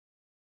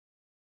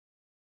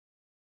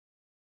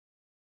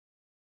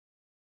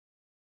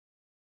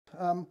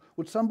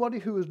would somebody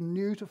who is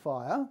new to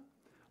FHIR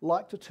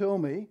like to tell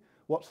me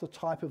what's the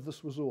type of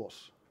this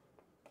resource?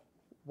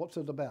 What's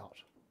it about?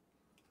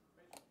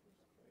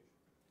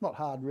 Not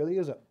hard really,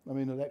 is it? I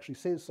mean, it actually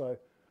says so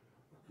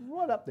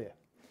right up there.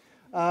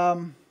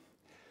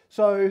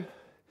 So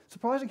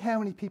surprising how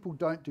many people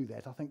don't do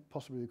that. I think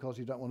possibly because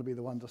you don't want to be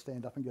the one to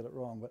stand up and get it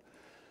wrong.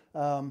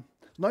 But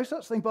no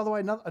such thing, by the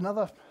way,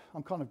 another,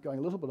 I'm kind of going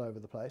a little bit over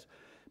the place,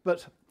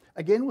 but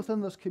again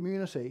within this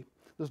community,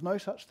 there's no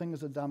such thing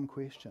as a dumb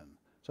question.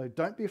 So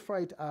don't be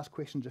afraid to ask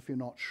questions if you're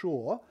not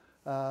sure,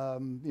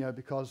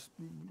 because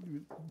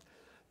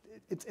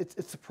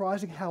it's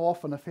surprising how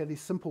often a fairly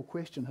simple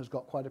question has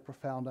got quite a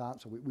profound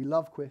answer. We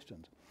love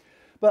questions.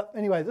 But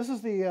anyway, this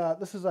is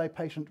a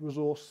patient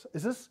resource.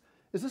 Is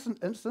this an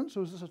instance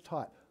or is this a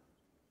type?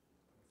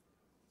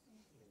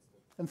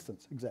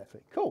 Instance,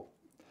 exactly. Cool.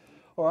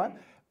 All right.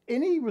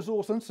 Any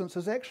resource instance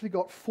has actually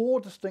got 4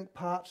 distinct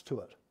parts to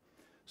it.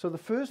 So the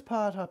first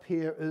part up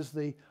here is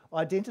the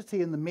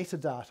identity and the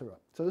metadata.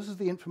 So this is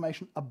the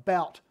information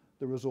about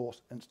the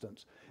resource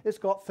instance. It's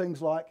got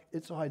things like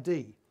its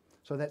ID,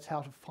 so that's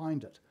how to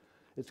find it.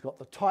 It's got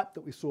the type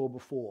that we saw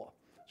before.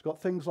 It's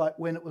got things like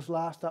when it was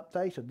last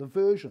updated, the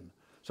version.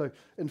 So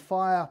in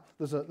FHIR,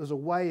 there's a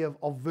way of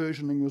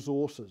versioning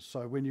resources.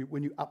 So when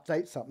you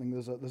update something,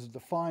 there's a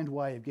defined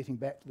way of getting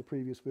back to the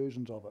previous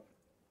versions of it.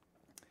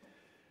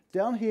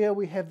 Down here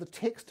we have the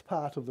text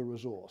part of the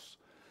resource.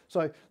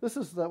 So this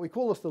is we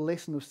call this the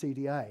lesson of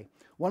CDA.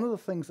 One of the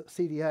things that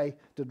CDA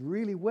did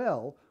really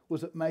well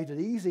was it made it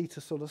easy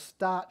to sort of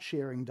start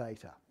sharing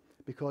data,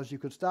 because you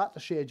could start to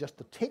share just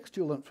the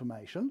textual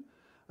information,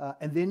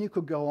 and then you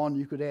could go on,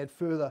 you could add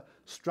further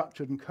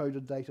structured and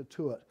coded data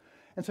to it.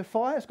 And so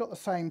FHIR's got the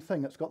same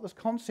thing. It's got this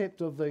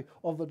concept of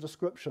the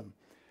description.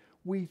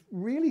 We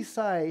really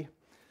say,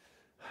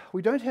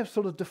 we don't have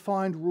sort of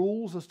defined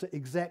rules as to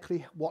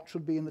exactly what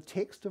should be in the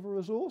text of a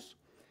resource.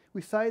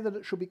 We say that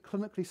it should be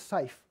clinically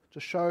safe to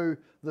show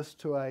this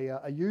to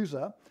a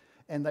user,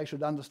 and they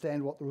should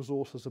understand what the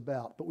resource is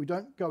about. But we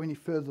don't go any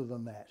further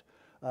than that.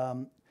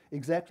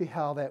 Exactly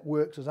how that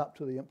works is up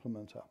to the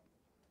implementer.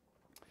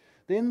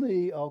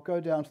 Then I'll go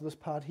down to this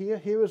part here.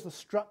 Here is the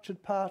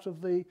structured part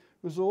of the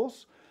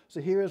resource. So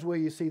here is where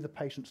you see the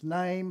patient's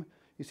name,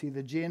 you see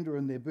the gender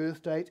and their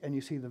birth date, and you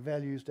see the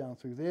values down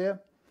through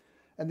there.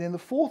 And then the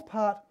fourth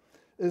part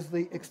is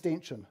the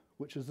extension,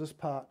 which is this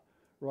part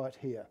right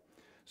here.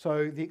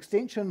 So the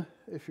extension,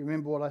 if you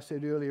remember what I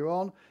said earlier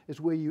on, is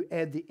where you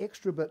add the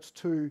extra bits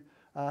to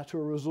a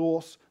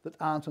resource that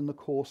aren't in the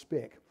core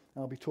spec.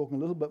 And I'll be talking a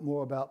little bit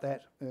more about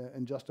that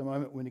in just a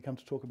moment when we come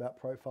to talk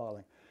about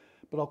profiling.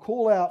 But I'll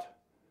call out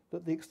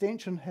that the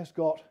extension has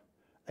got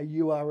a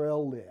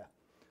URL there.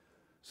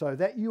 So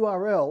that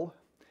URL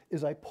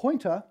is a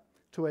pointer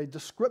to a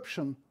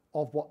description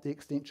of what the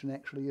extension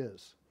actually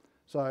is.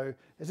 So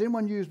has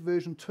anyone used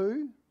version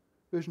 2?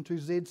 Version 2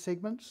 Z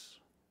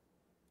segments?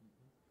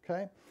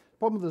 Okay. The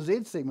problem with the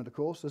Z segment, of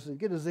course, is if you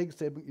get a Z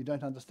segment you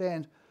don't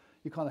understand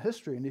your kind of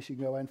history unless you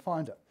can go away and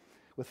find it.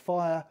 With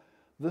FHIR,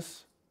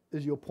 this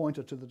is your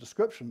pointer to the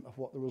description of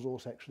what the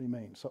resource actually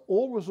means. So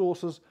all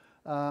resources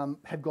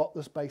have got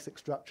this basic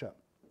structure.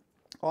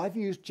 I've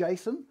used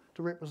JSON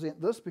to represent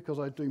this because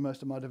I do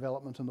most of my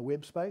development in the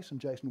web space and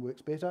JSON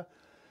works better.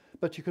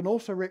 But you can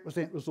also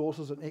represent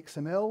resources in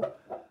XML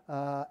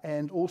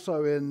and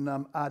also in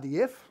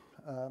RDF.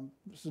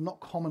 This is not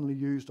commonly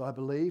used, I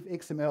believe.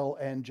 XML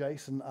and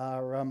JSON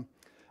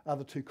are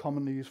the 2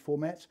 commonly used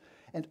formats,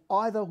 and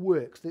either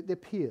works. They're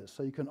peers,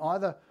 so you can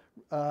either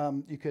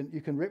you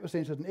can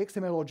represent it in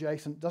XML or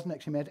JSON. It doesn't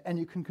actually matter, and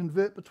you can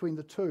convert between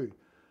the 2.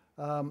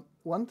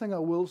 One thing I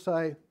will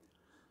say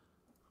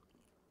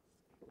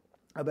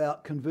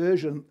about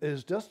conversion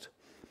is just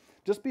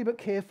be a bit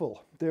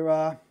careful. There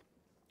are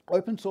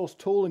open source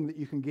tooling that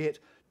you can get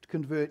to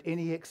convert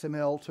any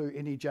XML to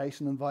any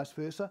JSON and vice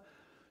versa.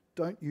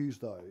 Don't use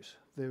those.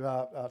 There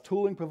are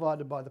tooling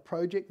provided by the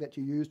project that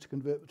you use to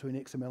convert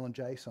between XML and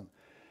JSON.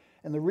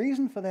 And the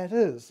reason for that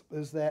is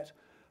that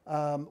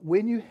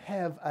when you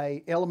have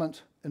an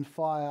element in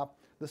FHIR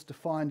that's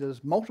defined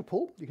as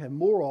multiple, you can have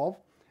more of,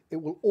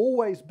 it will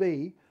always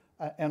be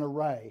an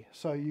array.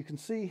 So you can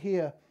see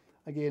here,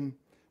 again,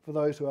 for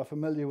those who are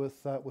familiar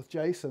with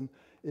JSON,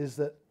 is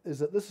that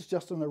this is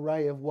just an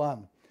array of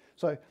 1.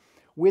 So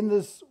when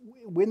there's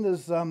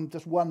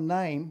just one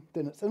name,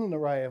 then it's in an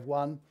array of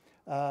 1.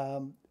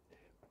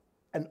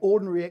 An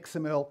ordinary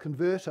XML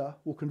converter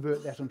will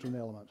convert that into an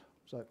element.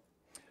 So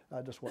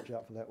just watch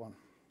out for that one.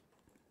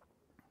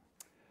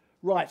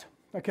 Right,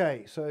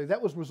 okay, so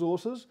that was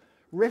resources.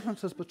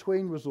 References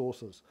between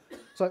resources.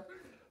 So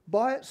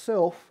by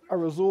itself, a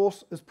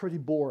resource is pretty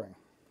boring.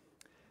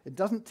 It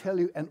doesn't tell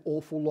you an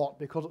awful lot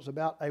because it's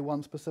about a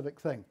one specific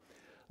thing.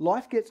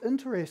 Life gets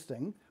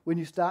interesting when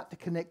you start to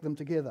connect them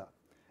together.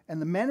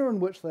 And the manner in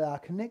which they are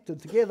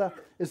connected together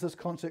is this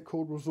concept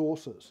called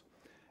resources.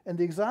 And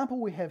the example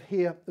we have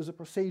here is a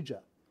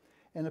procedure.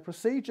 And a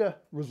procedure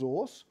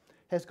resource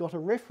has got a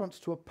reference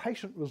to a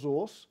patient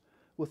resource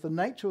with the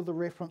nature of the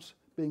reference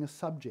being a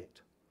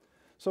subject.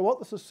 So what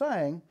this is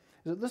saying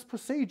is that this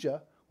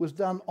procedure was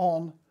done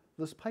on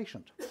this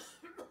patient.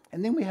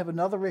 And then we have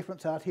another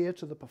reference out here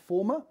to the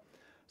performer.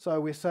 So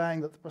we're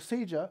saying that the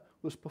procedure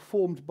was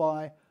performed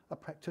by a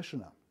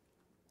practitioner.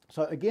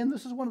 So again,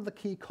 this is one of the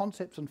key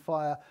concepts in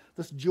FHIR,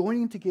 this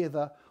joining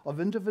together of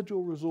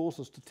individual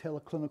resources to tell a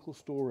clinical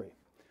story.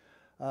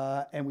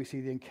 And we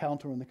see the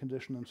encounter and the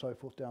condition and so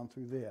forth down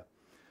through there.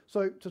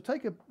 So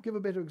to give a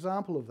better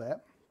example of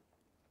that,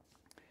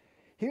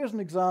 here's an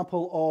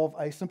example of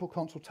a simple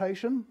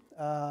consultation.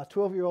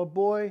 12-year-old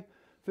boy,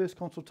 first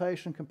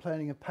consultation,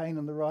 complaining of pain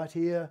in the right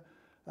ear,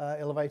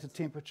 elevated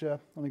temperature,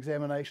 on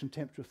examination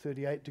temperature of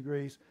 38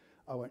 degrees.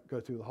 I won't go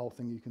through the whole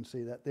thing, you can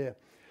see that there.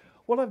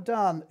 What I've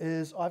done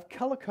is I've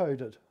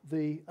colour-coded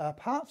the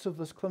parts of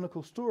this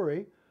clinical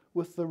story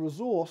with the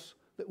resource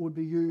that would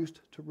be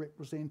used to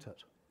represent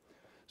it.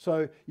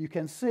 So you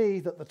can see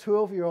that the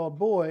 12-year-old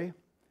boy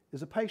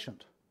is a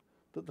patient,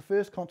 that the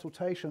first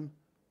consultation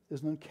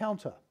is an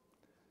encounter,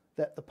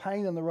 that the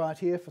pain in the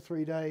right ear for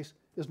 3 days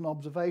is an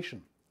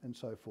observation, and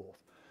so forth.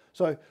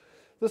 So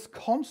this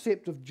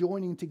concept of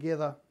joining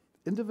together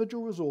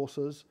individual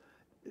resources,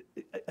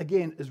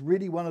 again, is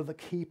really one of the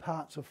key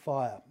parts of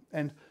FHIR,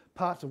 and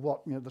parts of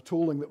what, the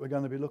tooling that we're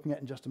going to be looking at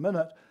in just a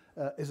minute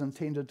is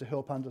intended to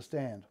help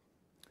understand.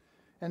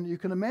 And you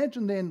can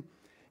imagine then,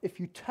 if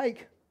you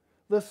take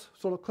this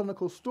sort of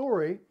clinical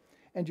story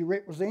and you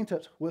represent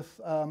it with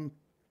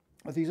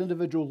these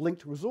individual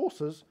linked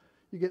resources,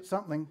 you get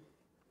something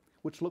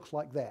which looks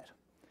like that.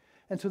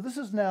 And so this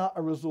is now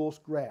a resource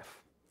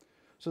graph.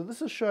 So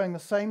this is showing the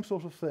same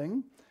sort of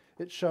thing.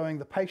 It's showing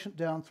the patient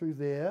down through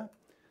there.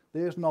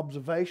 There's an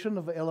observation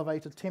of the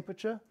elevated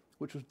temperature,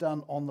 which was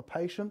done on the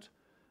patient.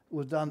 It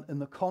was done in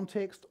the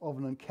context of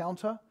an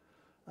encounter.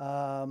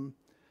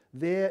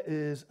 There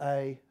is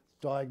a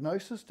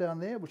diagnosis down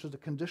there, which is a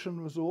condition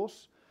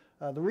resource.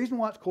 The reason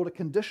why it's called a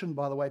condition,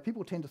 by the way,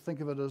 people tend to think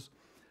of it as,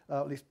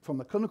 at least from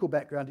the clinical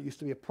background, it used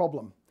to be a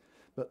problem.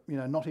 But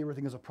not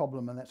everything is a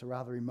problem, and that's a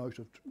rather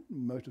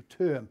emotive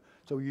term.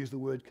 So we use the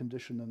word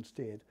condition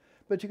instead.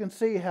 But you can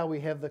see how we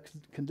have the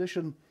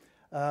condition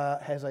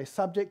has a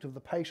subject of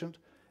the patient.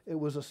 It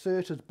was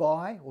asserted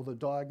by, or the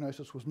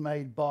diagnosis was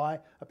made by,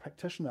 a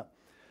practitioner.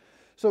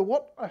 So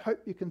what I hope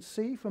you can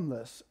see from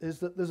this is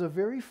that there's a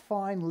very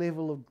fine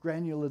level of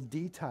granular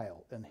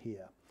detail in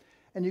here.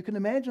 And you can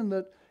imagine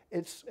that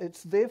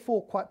it's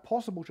therefore quite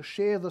possible to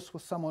share this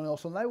with someone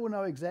else, and they will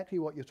know exactly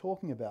what you're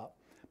talking about.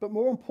 But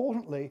more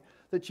importantly,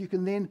 that you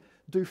can then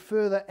do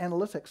further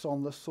analytics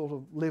on this sort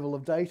of level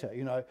of data.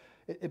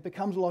 It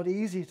becomes a lot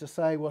easier to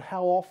say, well,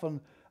 how often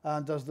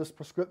does this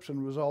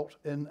prescription result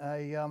in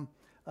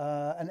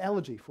an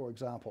allergy, for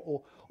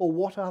example, or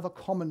what are the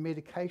common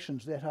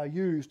medications that are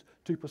used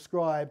to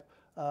prescribe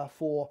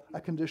for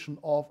a condition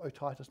of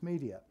otitis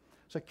media.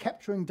 So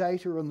capturing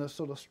data in this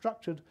sort of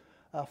structured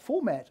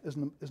format is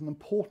an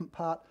important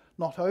part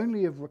not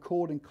only of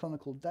recording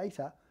clinical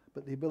data,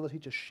 but the ability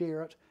to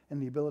share it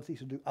and the ability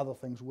to do other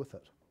things with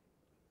it.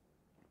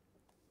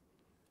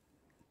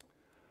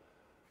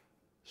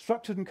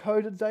 Structured and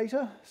coded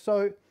data.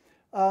 So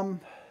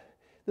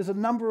there's a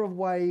number of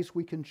ways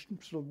we can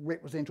sort of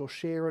represent or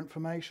share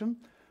information.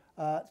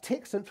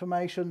 Text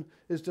information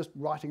is just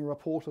writing a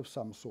report of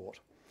some sort.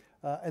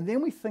 And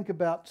then we think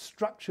about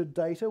structured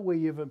data where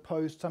you've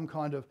imposed some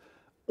kind of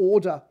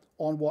order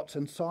on what's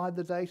inside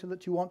the data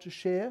that you want to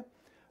share.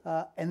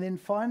 And then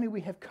finally we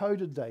have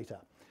coded data.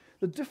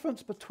 The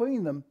difference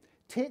between them,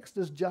 text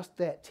is just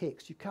that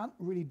text. You can't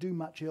really do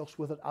much else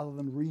with it other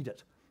than read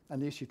it,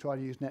 unless you try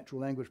to use natural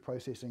language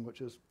processing,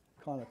 which is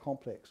kind of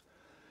complex.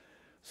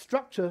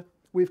 Structure,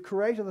 we've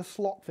created a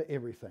slot for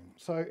everything.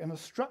 So in a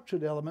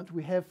structured element,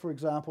 we have, for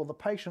example, the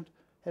patient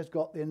has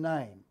got their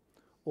name,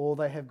 or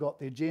they have got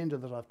their gender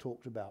that I've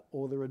talked about,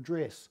 or their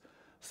address.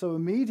 So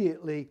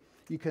immediately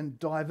you can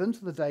dive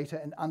into the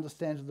data and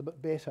understand it a bit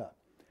better.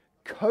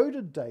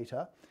 Coded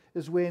data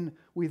is when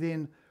we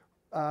then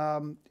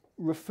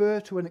refer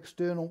to an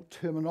external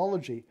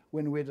terminology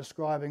when we're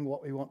describing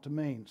what we want to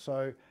mean.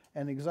 So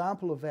an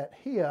example of that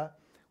here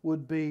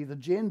would be the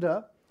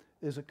gender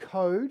is a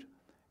code,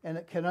 and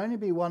it can only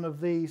be one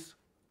of these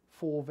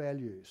 4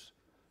 values.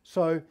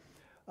 So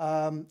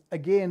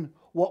again,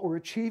 what we're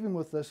achieving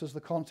with this is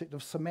the concept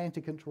of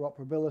semantic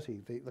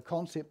interoperability, the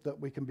concept that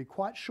we can be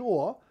quite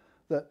sure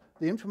that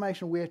the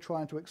information we're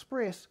trying to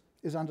express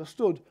is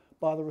understood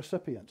by the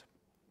recipient.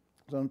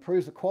 So it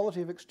improves the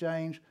quality of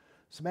exchange,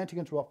 semantic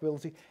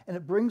interoperability, and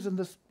it brings in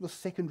this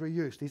secondary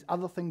use, these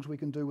other things we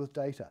can do with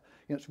data.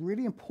 It's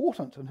really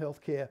important in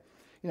healthcare,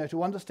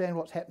 to understand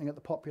what's happening at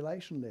the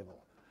population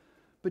level.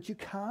 But you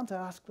can't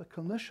ask the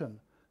clinician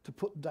to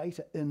put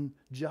data in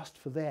just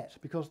for that,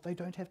 because they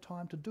don't have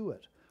time to do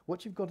it.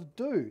 What you've got to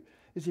do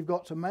is you've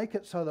got to make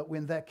it so that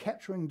when they're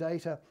capturing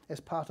data as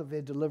part of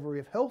their delivery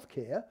of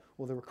healthcare,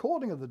 or the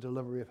recording of the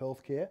delivery of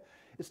healthcare,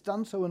 it's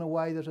done so in a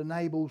way that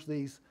enables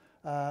these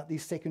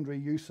secondary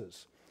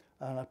uses.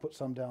 And I put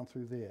some down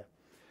through there.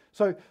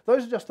 So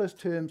those are just those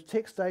terms,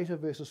 text data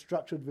versus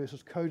structured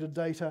versus coded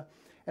data.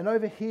 And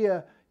over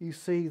here you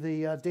see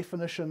the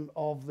definition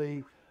of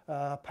the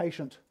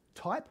patient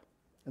type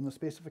in the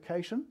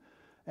specification.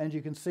 And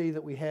you can see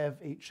that we have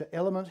each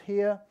element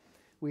here.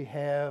 We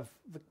have,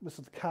 this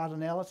is the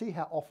cardinality,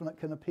 how often it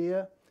can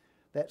appear.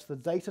 That's the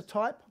data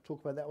type. I'll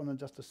talk about that one in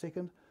just a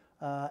second.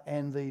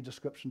 And the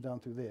description down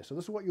through there. So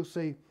this is what you'll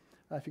see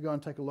if you go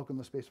and take a look in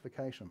the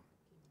specification.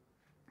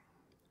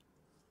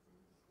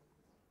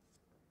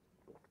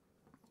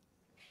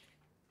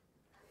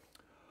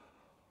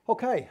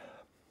 Okay,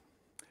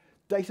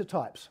 data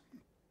types.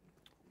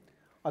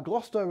 I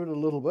glossed over it a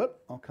little bit,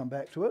 I'll come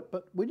back to it,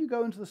 but when you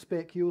go into the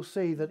spec you'll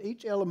see that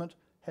each element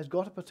has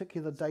got a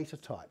particular data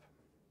type.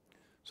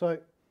 So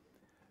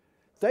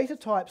data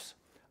types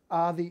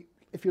are the,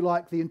 if you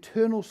like, the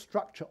internal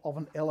structure of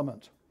an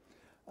element.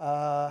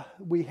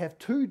 We have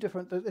two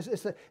different,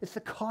 it's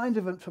the kind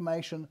of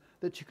information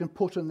that you can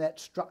put in that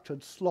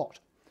structured slot.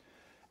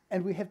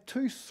 And we have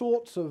two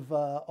sorts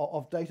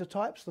of data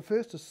types. The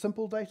first is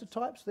simple data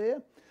types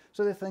there.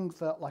 So they're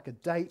things like a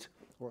date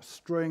or a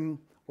string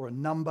or a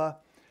number.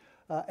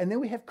 And then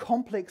we have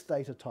complex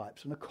data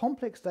types. And a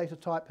complex data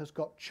type has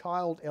got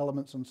child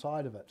elements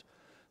inside of it.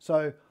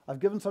 So I've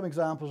given some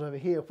examples over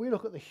here. If we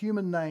look at the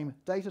human name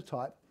data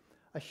type,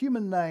 a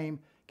human name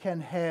can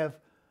have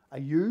a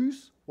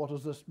use, what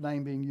is this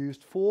name being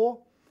used for,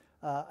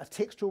 a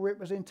textual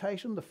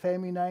representation, the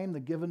family name, the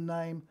given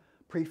name,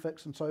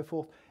 prefix and so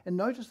forth. And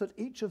notice that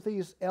each of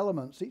these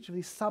elements, each of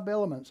these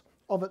sub-elements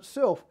of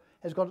itself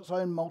has got its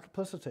own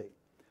multiplicity.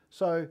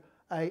 So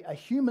a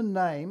human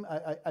name,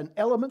 an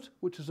element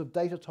which is of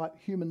data type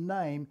human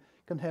name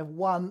can have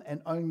one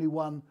and only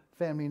one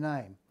family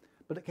name,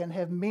 but it can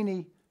have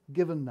many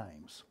given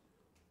names.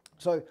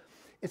 So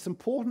it's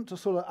important to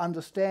sort of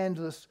understand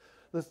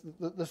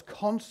this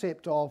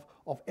concept of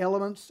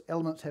elements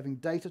having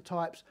data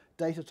types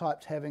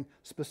having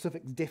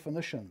specific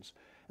definitions.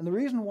 And the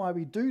reason why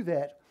we do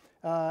that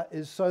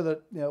is so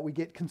that we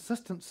get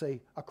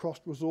consistency across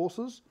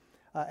resources,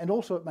 and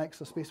also it makes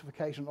the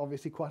specification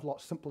obviously quite a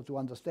lot simpler to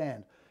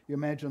understand. You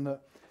imagine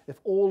that if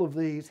all of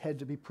these had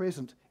to be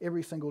present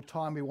every single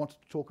time we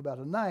wanted to talk about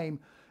a name,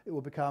 it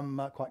will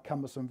become quite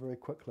cumbersome very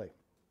quickly.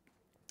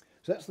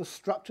 So that's the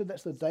structure,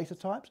 that's the data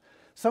types.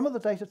 Some of the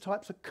data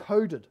types are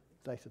coded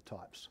data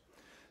types.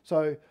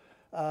 So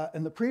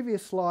in the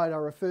previous slide I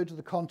referred to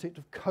the concept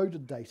of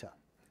coded data,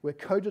 where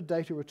coded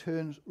data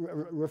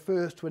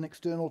refers to an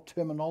external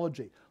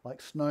terminology like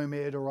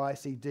SNOMED or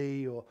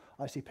ICD or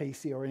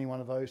ICPC or any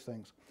one of those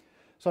things.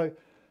 So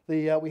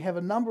we have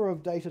a number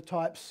of data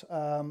types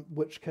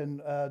which can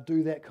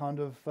do that kind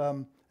of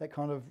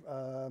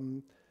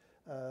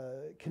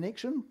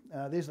connection.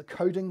 There's the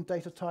coding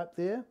data type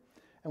there,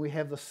 and we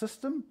have the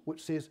system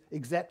which says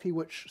exactly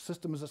which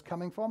system is this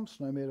coming from,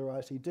 SNOMED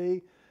or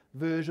ICD,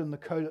 version, the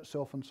code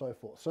itself, and so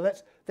forth. So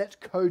that's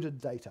coded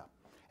data,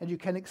 and you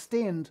can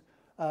extend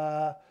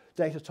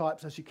data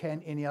types as you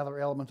can any other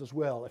element as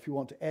well if you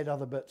want to add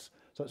other bits.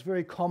 So it's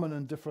very common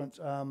in different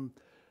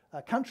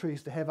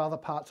countries to have other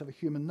parts of a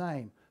human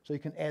name, so you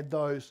can add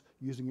those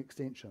using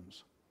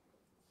extensions.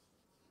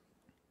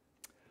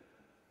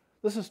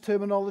 This is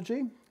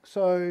terminology.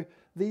 So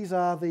these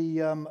are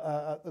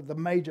the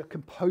major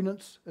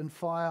components in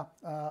FHIR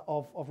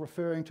of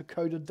referring to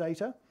coded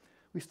data.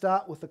 We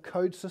start with the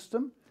code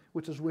system,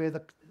 which is where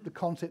the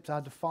concepts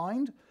are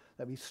defined.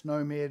 That'd be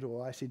SNOMED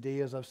or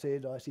ICD, as I've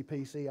said,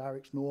 ICPC,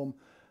 RxNorm,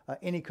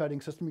 any coding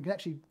system. You can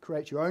actually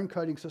create your own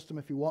coding system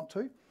if you want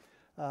to,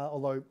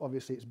 although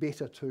obviously it's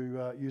better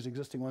to use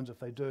existing ones if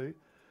they do.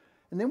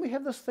 And then we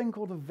have this thing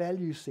called a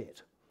value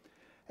set.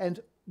 And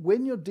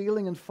when you're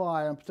dealing in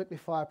FHIR, and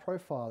particularly FHIR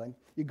profiling,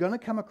 you're going to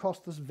come across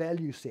this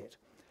value set.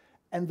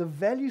 And the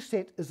value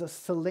set is a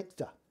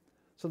selector.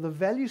 So the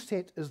value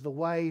set is the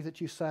way that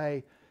you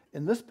say,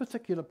 in this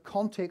particular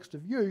context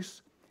of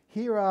use,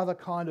 here are the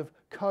kind of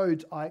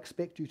codes I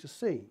expect you to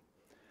see.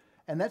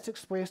 And that's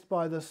expressed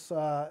by this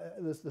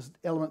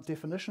element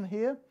definition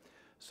here.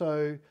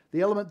 So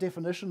the element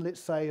definition,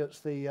 let's say it's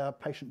the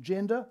patient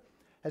gender,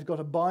 has got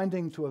a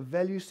binding to a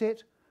value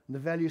set. And the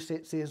value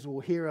set says,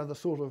 well, here are the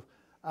sort of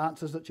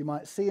answers that you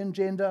might see in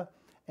gender,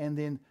 and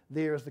then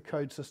there is the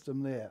code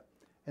system there.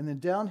 And then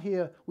down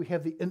here we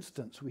have the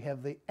instance. We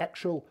have the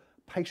actual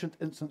patient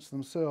instance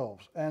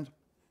themselves. And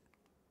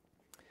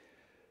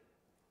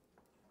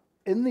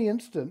in the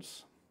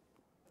instance,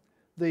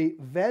 the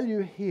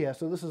value here,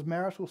 so this is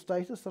marital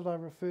status that I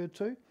referred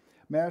to.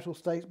 Marital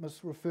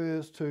status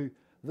refers to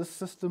this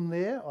system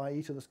there,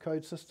 i.e. to this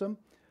code system.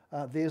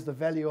 There's the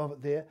value of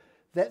it there.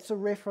 That's a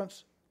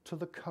reference to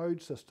the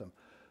code system.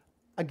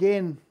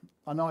 Again,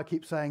 I know I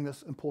keep saying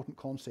this important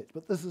concept,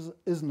 but this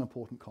is an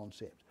important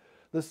concept.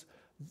 This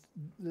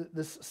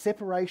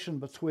separation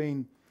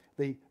between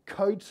the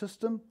code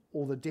system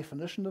or the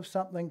definition of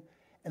something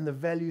and the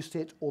value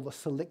set or the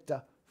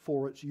selector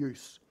for its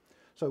use.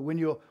 So when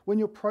you're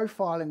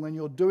profiling, when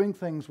you're doing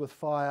things with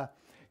FHIR,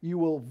 you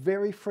will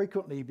very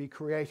frequently be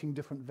creating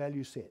different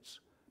value sets,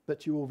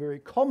 but you will very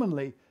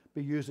commonly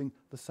be using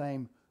the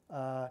same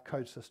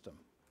code system.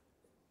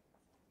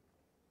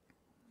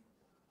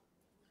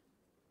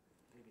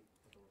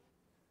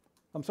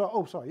 I'm sorry,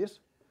 oh, sorry, yes?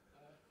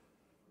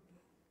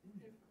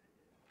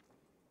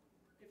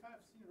 If if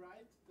I've seen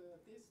right, the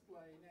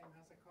display name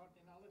has a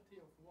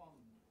cardinality of 1.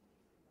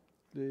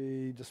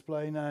 The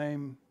display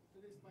name,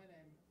 The display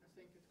name, I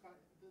think it's quite,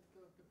 the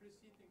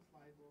preceding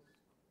slide was,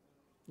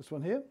 this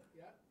one here?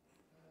 yeah,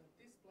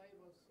 display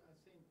was, I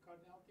think,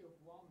 cardinality of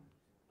 1.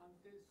 And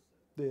this,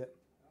 There.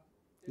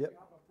 if Yep. you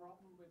have a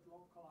problem with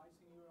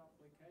localizing your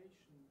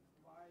application,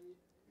 why you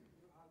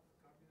have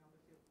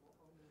cardinality of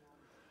only 1?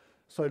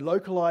 So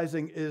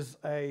localizing is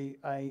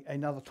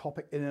another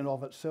topic in and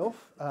of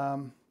itself.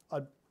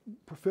 I'd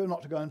prefer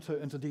not to go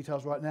into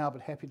details right now,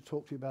 but happy to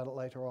talk to you about it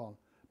later on.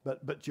 But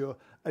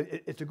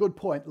it's a good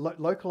point.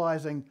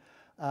 Localizing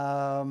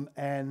and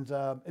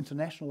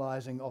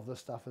internationalizing of this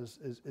stuff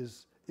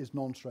is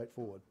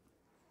non-straightforward.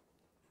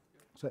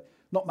 So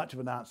not much of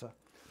an answer.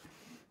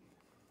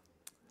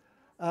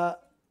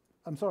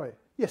 I'm sorry.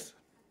 Yes.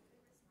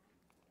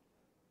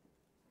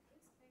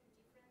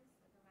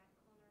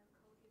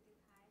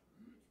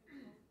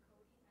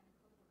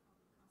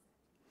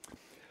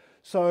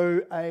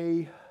 So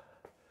I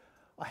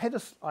had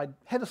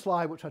a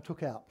slide which I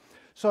took out.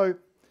 So,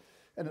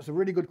 and it's a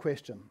really good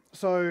question.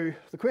 So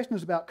the question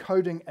is about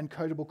coding and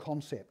codable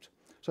concept.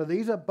 So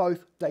these are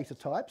both data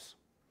types.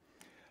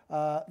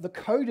 The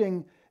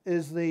coding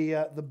is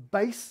the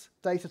base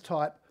data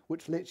type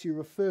which lets you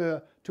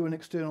refer to an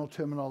external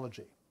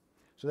terminology.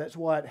 So that's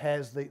why it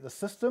has the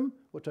system,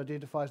 which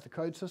identifies the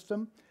code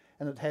system,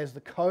 and it has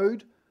the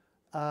code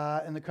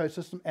in the code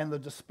system, and the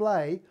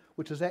display,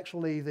 which is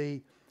actually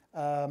the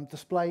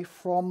display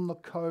from the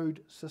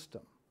code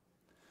system.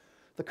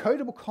 The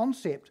codable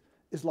concept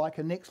is like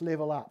a next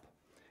level up,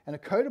 and a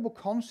codable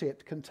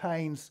concept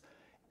contains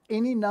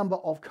any number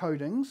of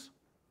codings,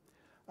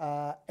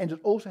 and it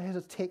also has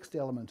a text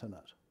element in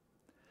it.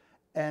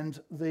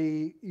 And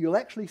you'll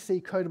actually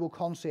see codable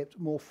concept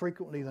more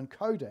frequently than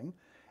coding,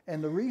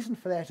 and the reason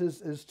for that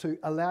is to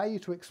allow you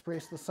to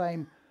express the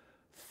same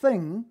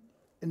thing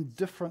in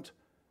different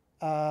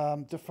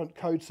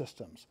code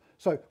systems.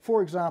 So,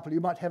 for example,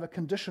 you might have a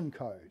condition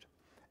code,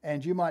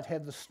 and you might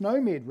have the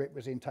SNOMED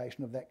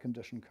representation of that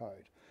condition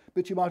code,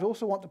 but you might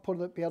also want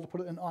to be able to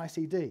put it in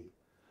ICD.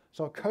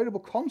 So a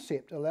codable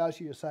concept allows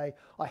you to say,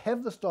 I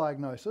have this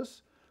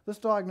diagnosis in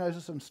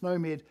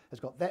SNOMED has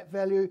got that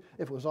value.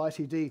 If it was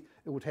ICD,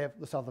 it would have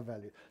this other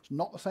value. It's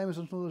not the same as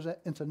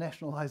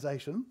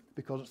internationalization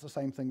because it's the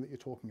same thing that you're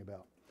talking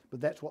about, but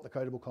that's what the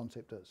codable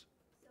concept is.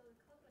 So the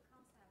codable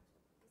concept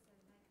is like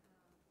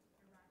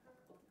a wrapper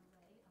or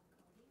array of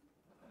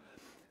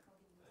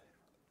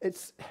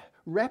coding?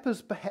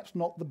 Wrapper's perhaps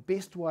not the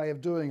best way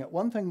of doing it.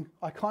 One thing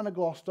I kind of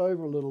glossed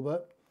over a little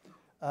bit,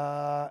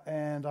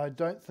 and I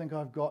don't think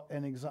I've got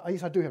an example.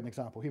 Yes, I do have an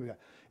example. Here we go.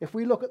 If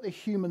we look at the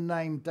human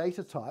name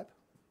data type,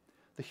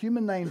 the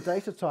human name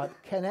data type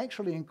can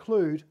actually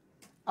include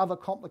other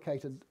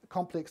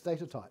complex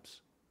data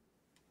types.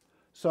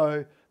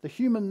 So the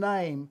human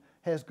name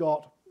has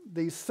got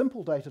these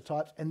simple data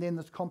types and then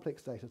this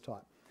complex data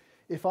type.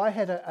 If I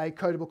had a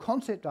codable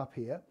concept up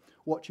here,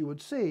 what you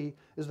would see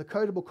is the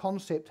codable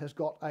concept has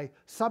got a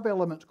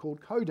sub-element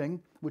called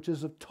coding, which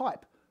is of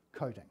type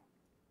coding.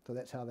 So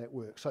that's how that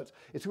works. So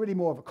it's really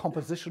more of a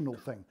compositional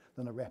thing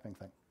than a wrapping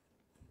thing.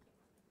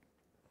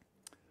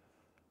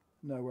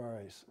 No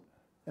worries.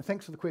 And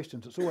thanks for the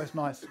questions. It's always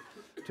nice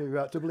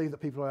to believe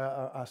that people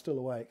are still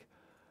awake.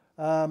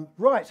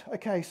 Right,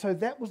 okay, so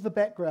that was the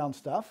background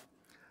stuff.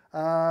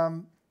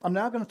 I'm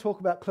now going to talk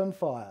about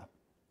clinFHIR.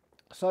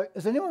 So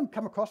has anyone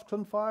come across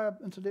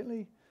clinFHIR,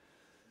 incidentally?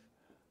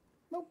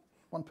 No,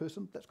 one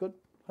person, that's good.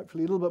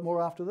 Hopefully a little bit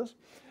more after this.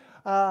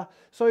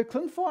 So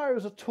clinFHIR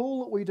is a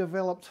tool that we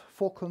developed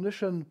for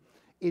clinician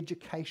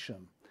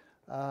education.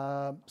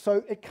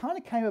 So it kind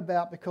of came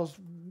about because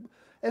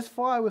as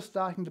FHIR was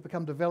starting to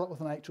become developed with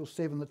an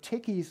HL7, the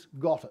techies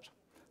got it.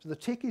 So the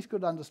techies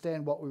could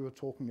understand what we were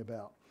talking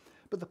about.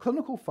 But the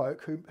clinical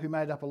folk who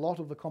made up a lot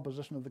of the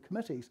composition of the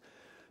committees,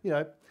 you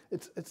know,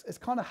 it's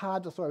kind of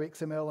hard to throw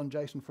XML and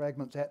JSON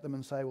fragments at them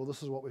and say, well,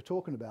 this is what we're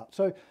talking about.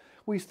 So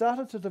we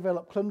started to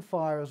develop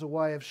clinFHIR as a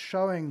way of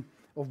showing,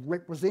 of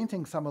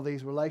representing some of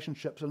these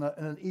relationships in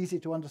an easy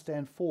to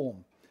understand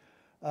form.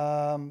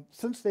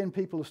 Since then,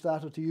 people have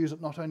started to use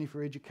it not only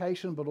for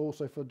education, but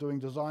also for doing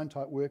design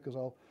type work, as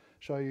I'll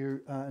show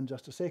you in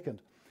just a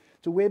second.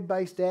 It's a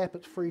web-based app,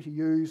 it's free to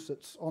use,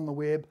 it's on the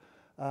web.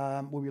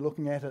 We'll be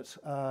looking at it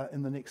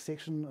in the next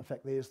section. In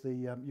fact, there's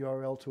the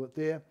URL to it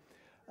there.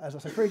 As I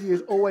say, free to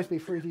use, always be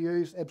free to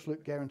use,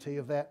 absolute guarantee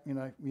of that. You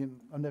know,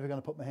 I'm never going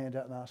to put my hand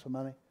out and ask for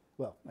money.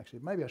 Well,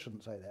 actually, maybe I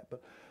shouldn't say that,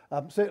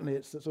 but certainly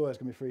it's always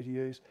going to be free to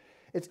use.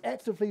 It's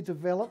actively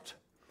developed,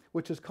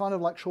 which is kind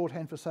of like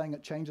shorthand for saying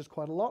it changes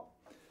quite a lot.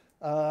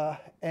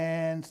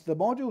 And the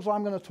modules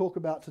I'm going to talk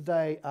about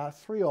today are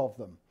 3 of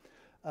them.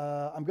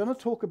 I'm going to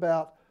talk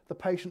about the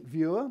patient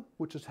viewer,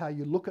 which is how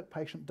you look at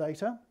patient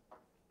data.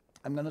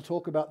 I'm going to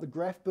talk about the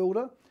graph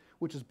builder,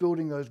 which is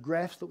building those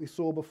graphs that we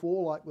saw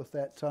before, like with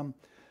that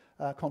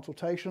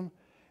consultation.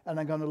 And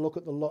I'm going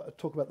to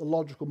talk about the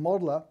logical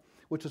modeler,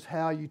 which is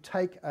how you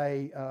take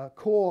a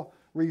core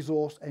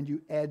resource and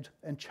you add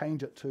and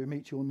change it to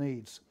meet your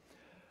needs.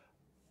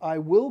 I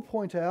will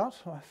point out,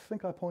 I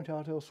think I point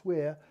out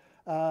elsewhere,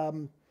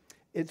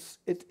 it's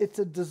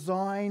a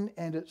design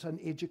and it's an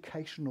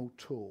educational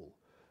tool.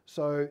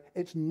 So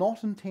it's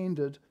not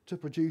intended to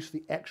produce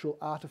the actual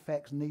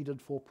artifacts needed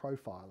for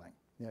profiling.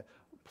 Yeah,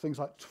 things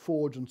like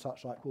Forge and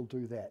such like will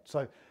do that.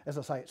 So as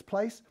I say, its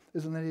place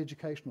is in that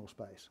educational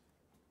space.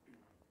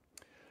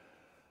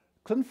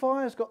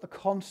 ClinFHIR has got the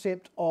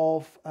concept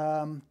of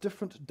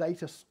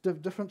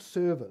different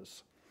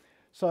servers.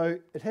 So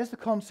it has the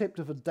concept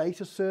of a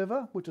data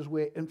server, which is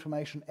where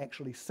information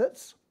actually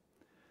sits.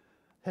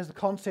 It has the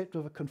concept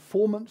of a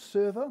conformance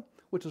server,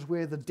 which is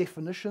where the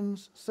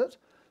definitions sit.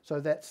 So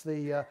that's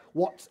the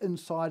what's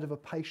inside of a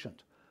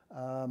patient,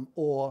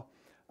 or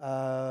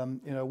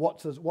what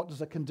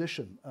does a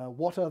condition?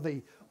 What are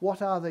the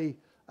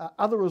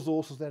other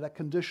resources that a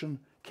condition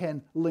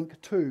can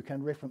link to,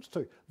 can reference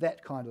to?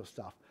 That kind of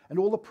stuff, and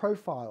all the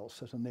profiles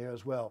sit in there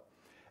as well.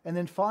 And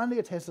then finally,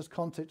 it has this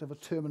concept of a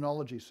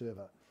terminology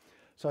server.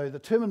 So the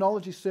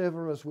terminology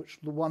server is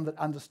the one that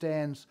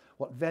understands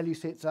what value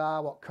sets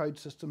are, what code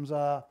systems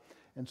are,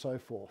 and so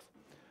forth.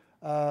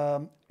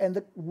 And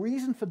the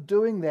reason for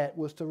doing that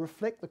was to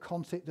reflect the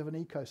concept of an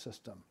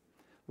ecosystem,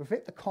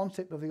 reflect the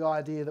concept of the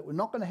idea that we're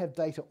not going to have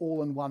data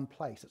all in one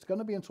place. It's going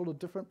to be in sort of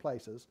different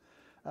places,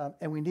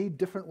 and we need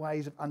different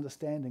ways of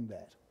understanding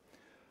that.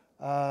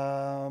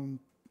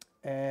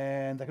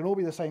 And they can all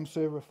be the same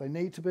server if they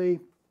need to be,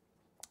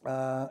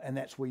 and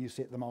that's where you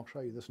set them. I'll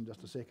show you this in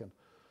just a second.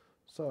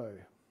 So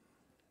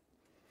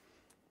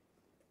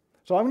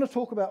I'm going to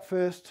talk about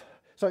first.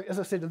 So as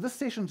I said, this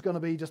session's going to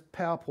be just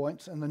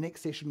PowerPoints, and the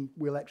next session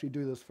we'll actually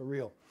do this for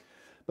real.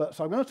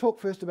 So I'm going to talk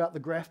first about the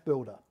graph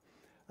builder.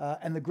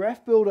 And the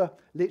graph builder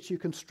lets you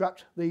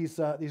construct these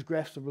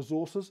graphs of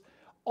resources,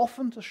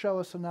 often to show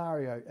a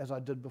scenario, as I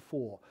did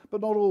before,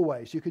 but not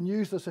always. You can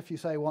use this if you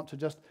say want to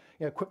just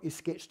quickly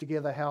sketch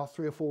together how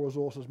 3 or 4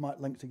 resources might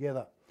link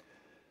together.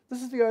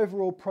 This is the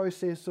overall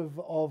process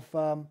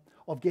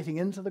of getting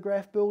into the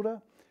graph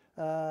builder.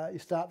 You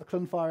start the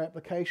ClinFHIR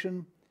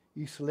application,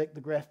 you select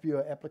the graph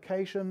viewer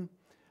application,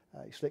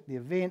 you select the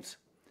event,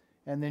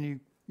 and then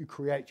you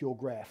create your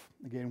graph.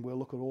 Again, we'll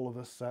look at all of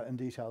this in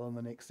detail in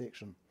the next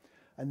section.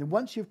 And then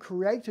once you've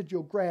created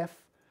your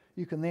graph,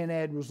 you can then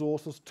add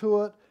resources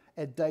to it,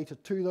 add data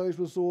to those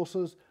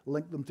resources,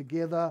 link them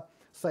together,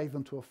 save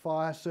them to a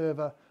FHIR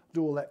server,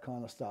 do all that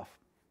kind of stuff.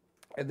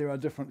 And there are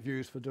different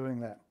views for doing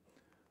that.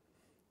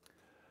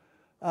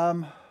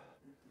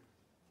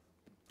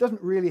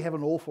 Doesn't really have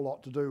an awful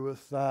lot to do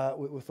with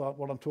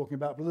what I'm talking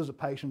about, but there's a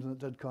patient, and it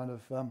did kind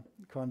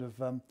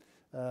of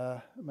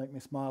make me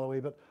smile a wee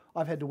bit.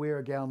 I've had to wear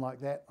a gown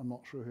like that. I'm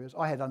not sure who is.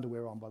 I had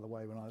underwear on, by the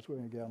way, when I was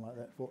wearing a gown like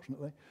that,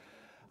 fortunately.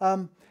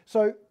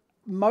 So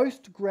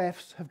most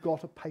graphs have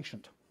got a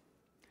patient.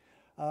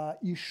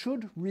 You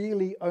should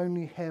really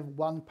only have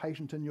one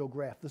patient in your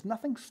graph. There's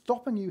nothing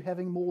stopping you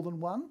having more than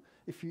one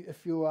if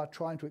you are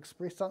trying to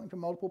express something from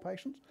multiple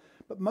patients,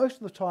 but most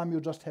of the time you'll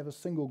just have a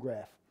single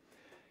graph.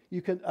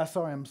 You can, a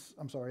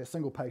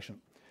single patient.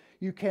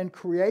 You can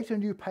create a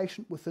new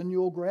patient within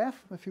your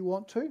graph if you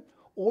want to,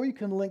 or you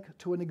can link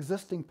to an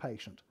existing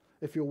patient.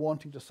 If you're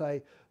wanting to,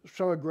 say,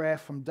 show a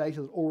graph from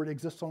data that already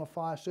exists on a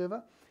FHIR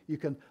server, you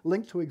can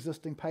link to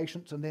existing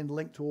patients and then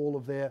link to all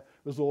of their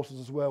resources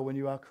as well when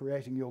you are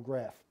creating your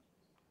graph.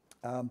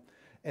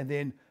 And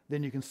then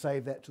you can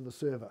save that to the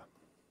server.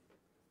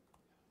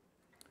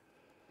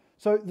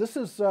 So this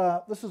is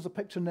a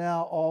picture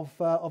now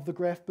of the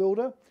graph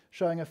builder,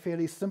 showing a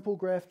fairly simple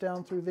graph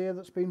down through there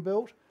that's been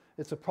built.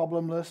 It's a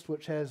problem list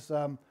which has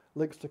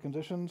links to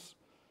conditions.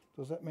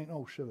 Does that mean,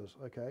 oh, shivers,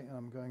 okay,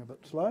 I'm going a bit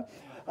slow.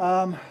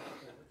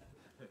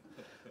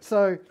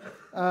 So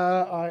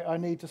I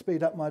need to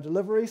speed up my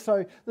delivery.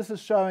 So this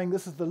is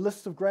the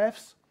list of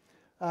graphs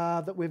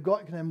that we've got.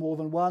 You can have more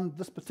than one.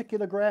 This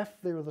particular graph,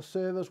 there are the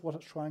servers, what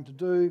it's trying to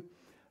do.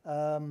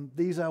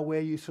 These are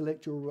where you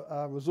select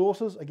your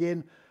resources.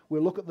 Again,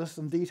 we'll look at this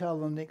in detail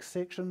in the next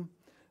section.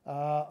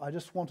 I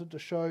just wanted to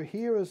show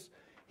here is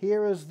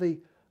the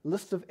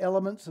list of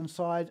elements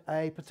inside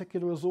a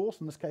particular resource.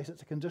 In this case,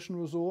 it's a condition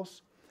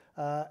resource.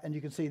 And you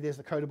can see there's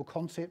the codable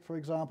concept, for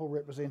example,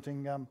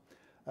 representing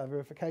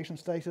verification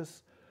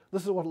status.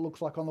 This is what it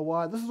looks like on the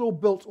wire. This is all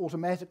built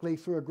automatically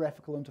through a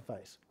graphical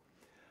interface.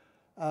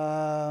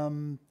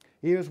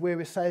 Here's where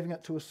we're saving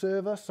it to a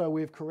server. So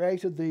we've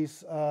created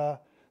these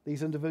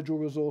individual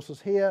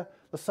resources here.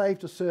 The save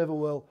to server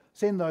will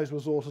send those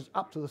resources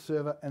up to the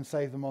server and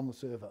save them on the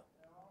server.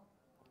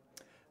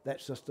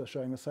 That's just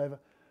showing the saver.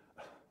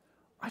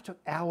 I took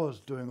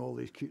hours doing all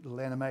these cute little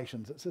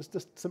animations. It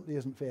just simply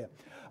isn't fair.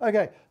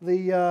 Okay,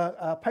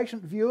 the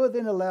patient viewer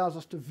then allows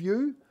us to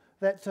view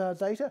that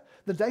data.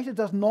 The data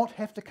does not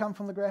have to come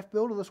from the graph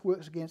builder. This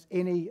works against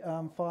any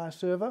FHIR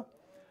server.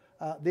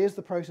 There's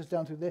the process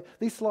down through there.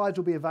 These slides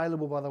will be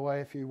available, by the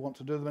way, if you want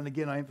to do them. And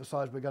again, I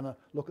emphasize we're going to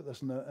look at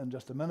this in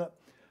just a minute.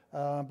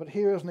 But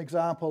here is an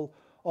example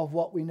of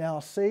what we now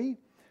see.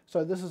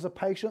 So this is a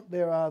patient.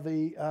 There are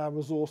the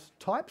resource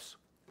types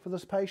for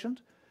this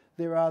patient.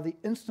 There are the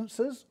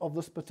instances of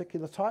this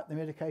particular type, the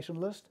medication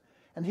list.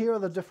 And here are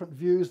the different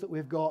views that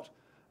we've got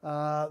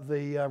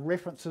the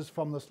references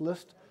from this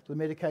list to the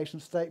medication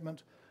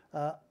statement,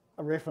 a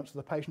reference to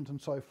the patient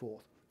and so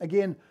forth.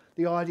 Again,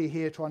 the idea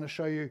here trying to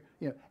show you,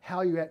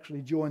 how you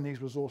actually join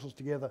these resources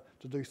together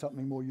to do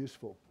something more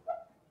useful.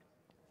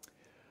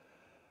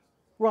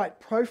 Right,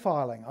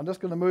 profiling. I'm just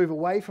going to move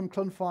away from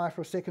ClinFHIR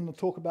for a second and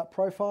talk about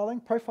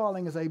profiling.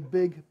 Profiling is a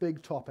big,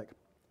 big topic.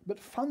 But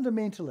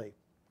fundamentally,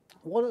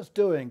 what it's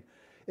doing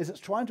is it's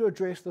trying to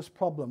address this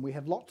problem. We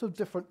have lots of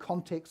different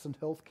contexts in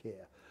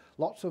healthcare,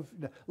 lots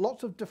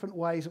of different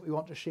ways that we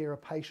want to share a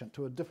patient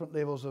to different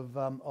levels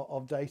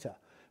of data.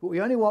 But we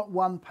only want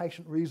one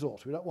patient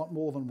resource. We don't want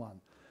more than one.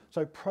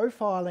 So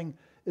profiling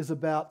is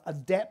about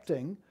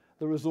adapting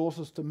the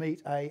resources to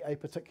meet a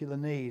particular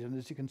need. And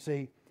as you can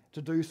see,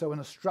 to do so in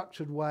a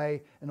structured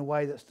way, in a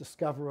way that's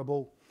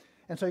discoverable.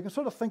 And so you can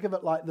sort of think of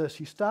it like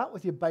this. You start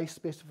with your base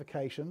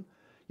specification,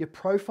 you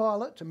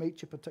profile it to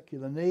meet your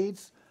particular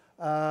needs,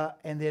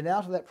 and then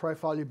out of that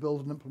profile you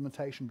build an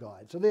implementation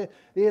guide. So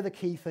they're the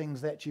key things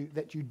that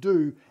you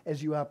do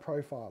as you are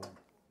profiling.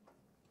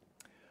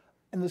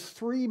 And there's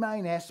three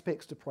main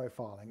aspects to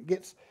profiling.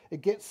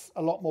 It gets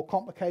a lot more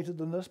complicated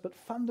than this, but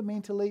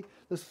fundamentally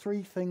there's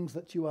three things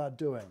that you are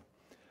doing.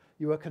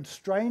 You are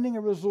constraining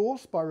a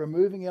resource by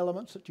removing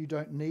elements that you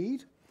don't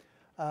need.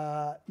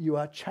 You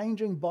are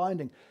changing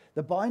binding.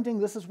 The binding,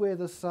 this is where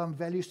this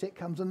value set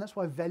comes in. That's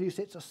why value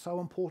sets are so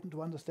important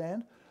to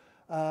understand.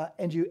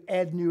 And you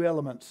add new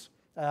elements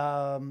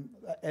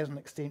as an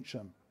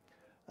extension.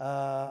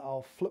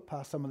 I'll flip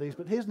past some of these,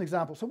 but here's an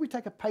example. So we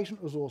take a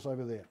patient resource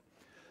over there.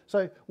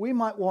 So we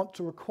might want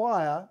to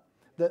require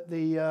that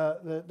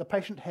the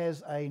patient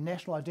has a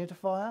national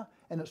identifier,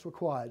 and it's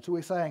required. So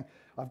we're saying,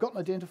 I've got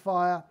an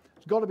identifier,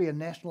 it's got to be a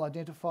national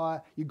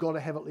identifier, you've got to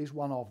have at least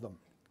one of them.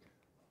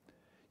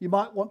 You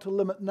might want to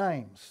limit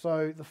names.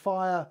 So the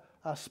FHIR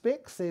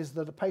spec says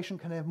that a patient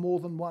can have more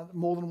than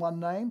one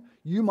name.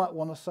 You might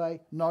want to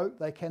say, no,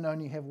 they can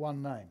only have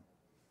one name.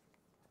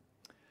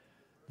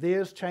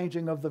 There's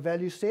changing of the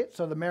value set.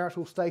 So the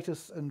marital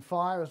status in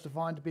FHIR is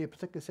defined to be a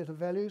particular set of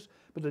values,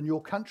 but in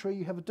your country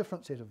you have a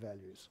different set of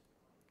values.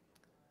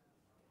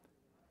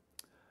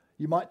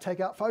 You might take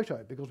out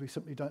photo because we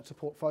simply don't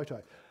support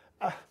photo.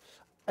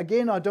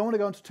 Again, I don't want to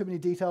go into too many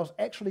details.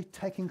 Actually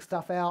taking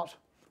stuff out,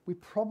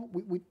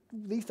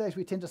 these days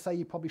we tend to say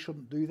you probably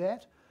shouldn't do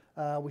that.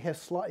 We have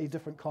slightly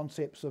different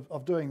concepts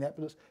of doing that,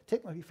 but it's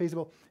technically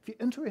feasible. If you're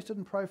interested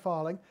in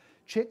profiling,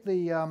 check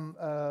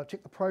the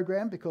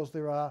program, because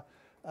there are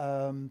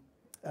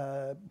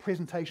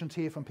presentations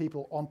here from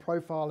people on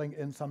profiling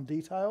in some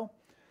detail.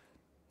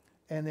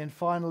 And then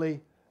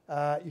finally,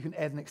 you can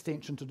add an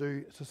extension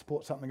to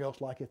support something else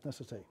like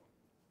ethnicity.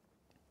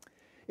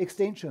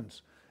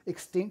 Extensions.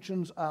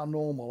 Extensions are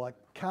normal. I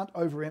can't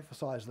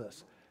overemphasize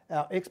this.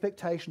 Our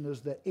expectation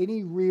is that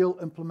any real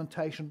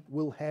implementation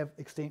will have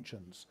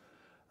extensions.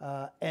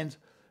 And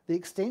the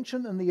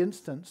extension in the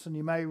instance, and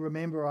you may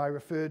remember I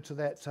referred to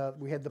that,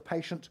 we had the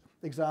patient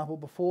example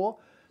before,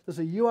 there's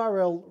a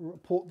URL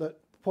report that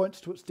points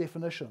to its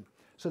definition.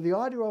 So the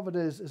idea of it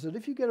is that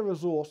if you get a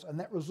resource and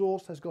that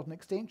resource has got an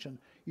extension,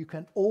 you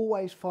can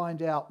always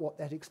find out what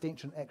that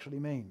extension actually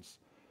means.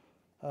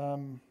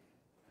 Am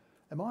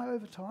I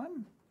over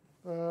time?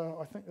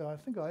 I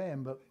think I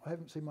am, but I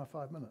haven't seen my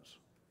 5 minutes.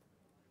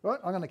 Right,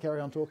 I'm going to carry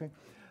on talking.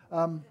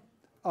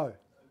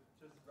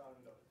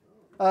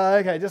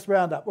 Okay, just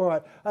round up. All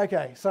right.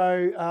 Okay,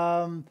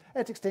 so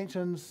at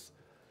extensions,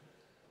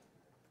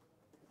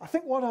 I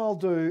think what I'll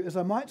do is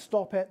I might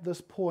stop at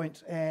this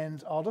point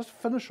and I'll just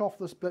finish off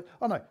this bit.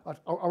 Oh no,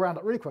 I'll round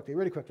up really quickly,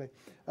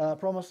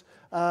 promise.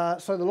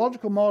 So the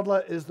logical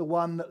modeler is the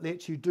one that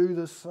lets you do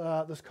this,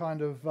 this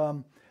kind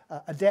of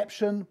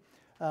adaptation.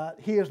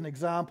 Here's an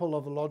example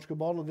of the logical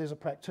modeler. There's a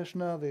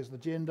practitioner, there's the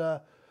gender.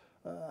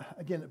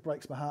 Again, it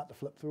breaks my heart to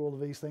flip through all of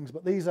these things,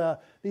 but these are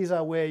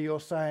where you're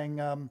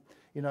saying,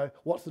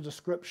 what's the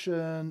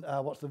description,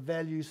 what's the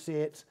value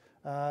set,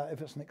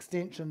 if it's an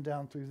extension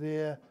down through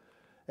there.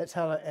 That's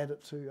how to add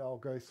it to, I'll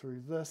go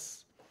through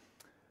this.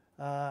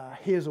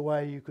 Here's a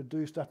way you could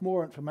do stuff,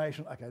 more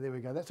information. Okay, there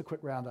we go, that's a quick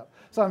roundup.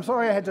 So I'm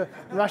sorry I had to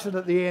rush it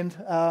at the end.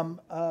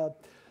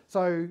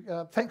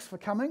 Thanks for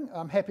coming.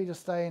 I'm happy to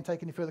stay and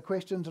take any further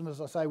questions, and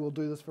as I say, we'll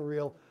do this for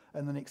real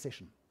in the next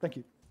session. Thank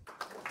you.